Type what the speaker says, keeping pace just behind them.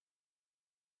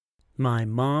My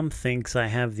mom thinks I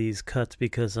have these cuts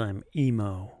because I'm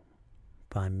emo,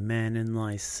 by Manen,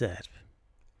 Lyset.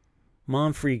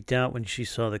 Mom freaked out when she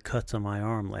saw the cuts on my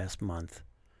arm last month.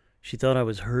 She thought I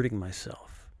was hurting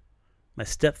myself. My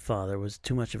stepfather was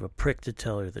too much of a prick to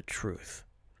tell her the truth.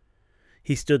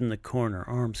 He stood in the corner,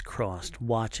 arms crossed,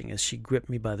 watching as she gripped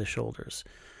me by the shoulders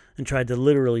and tried to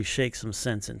literally shake some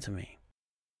sense into me.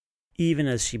 Even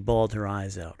as she bawled her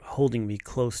eyes out, holding me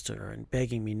close to her and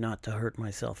begging me not to hurt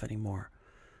myself anymore,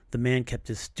 the man kept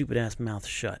his stupid-ass mouth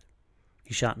shut.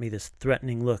 He shot me this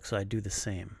threatening look so I'd do the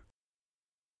same.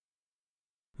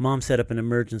 Mom set up an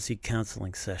emergency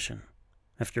counseling session.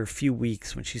 After a few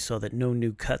weeks, when she saw that no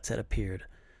new cuts had appeared,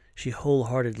 she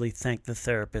wholeheartedly thanked the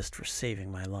therapist for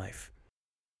saving my life.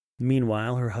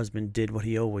 Meanwhile, her husband did what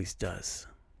he always does.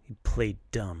 He played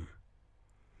dumb.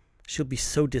 She'll be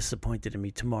so disappointed in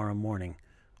me tomorrow morning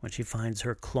when she finds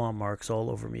her claw marks all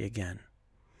over me again.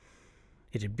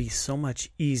 It'd be so much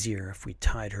easier if we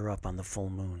tied her up on the full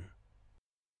moon.